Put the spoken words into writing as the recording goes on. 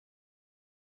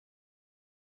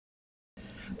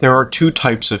There are two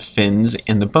types of fins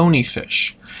in the bony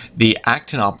fish. The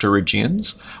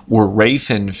actinopterygians, or ray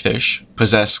fin fish,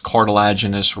 possess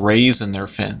cartilaginous rays in their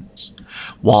fins,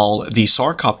 while the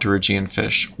sarcopterygian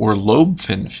fish, or lobe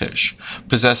fin fish,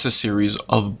 possess a series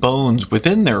of bones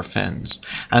within their fins,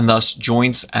 and thus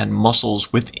joints and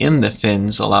muscles within the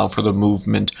fins allow for the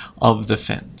movement of the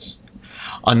fins.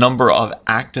 A number of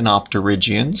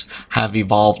actinopterygians have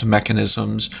evolved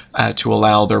mechanisms to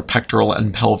allow their pectoral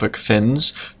and pelvic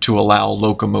fins to allow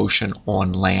locomotion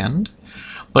on land,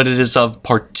 but it is of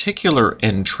particular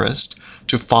interest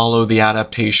to follow the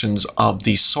adaptations of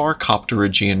the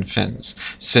sarcopterygian fins,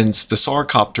 since the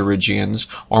sarcopterygians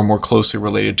are more closely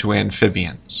related to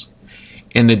amphibians.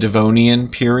 In the Devonian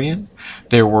period,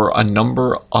 there were a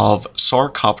number of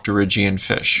sarcopterygian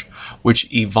fish which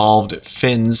evolved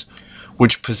fins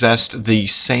which possessed the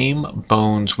same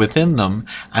bones within them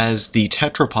as the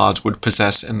tetrapods would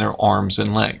possess in their arms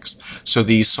and legs. So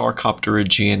these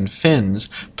sarcopterygian fins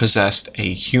possessed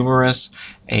a humerus,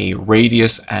 a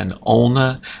radius and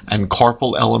ulna, and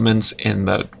carpal elements in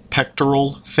the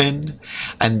pectoral fin,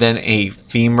 and then a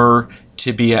femur,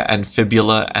 tibia, and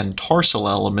fibula, and tarsal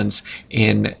elements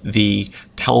in the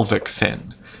pelvic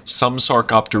fin. Some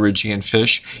sarcopterygian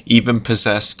fish even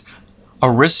possessed a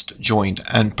wrist joint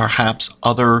and perhaps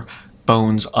other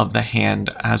bones of the hand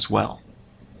as well.